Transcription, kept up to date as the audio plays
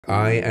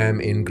I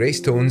am in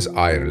Greystones,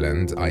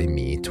 Ireland. I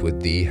meet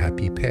with the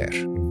Happy Pear.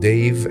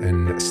 Dave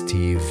and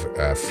Steve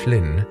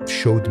Flynn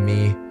showed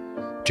me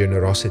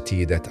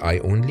generosity that I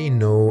only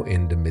know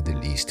in the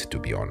Middle East, to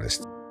be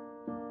honest.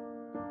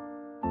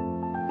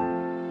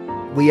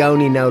 We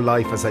only know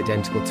life as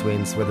identical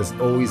twins, where there's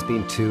always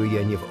been two of you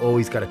and you've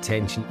always got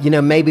attention. You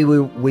know, maybe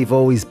we've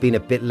always been a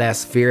bit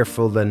less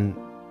fearful than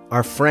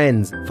our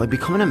friends. If I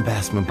become an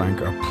investment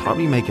banker, I'll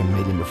probably make $1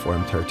 million before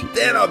I'm 30.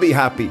 Then I'll be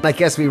happy. I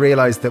guess we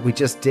realised that we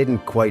just didn't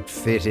quite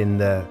fit in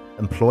the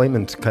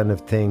employment kind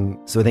of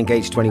thing. So I think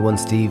age 21,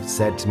 Steve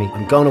said to me,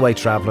 I'm going away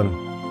travelling.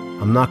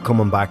 I'm not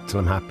coming back till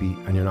I'm happy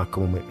and you're not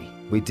coming with me.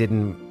 We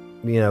didn't,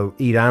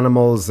 eat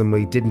animals, and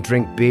we didn't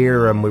drink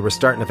beer, and we were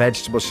starting a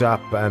vegetable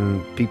shop,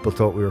 and people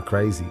thought we were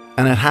crazy.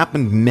 And it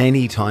happened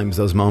many times,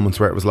 those moments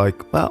where it was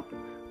like, well,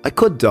 I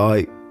could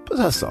die, but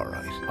that's all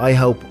right. I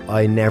hope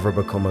I never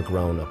become a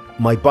grown-up.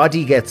 My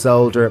body gets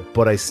older,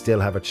 but I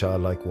still have a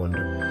childlike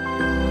wonder.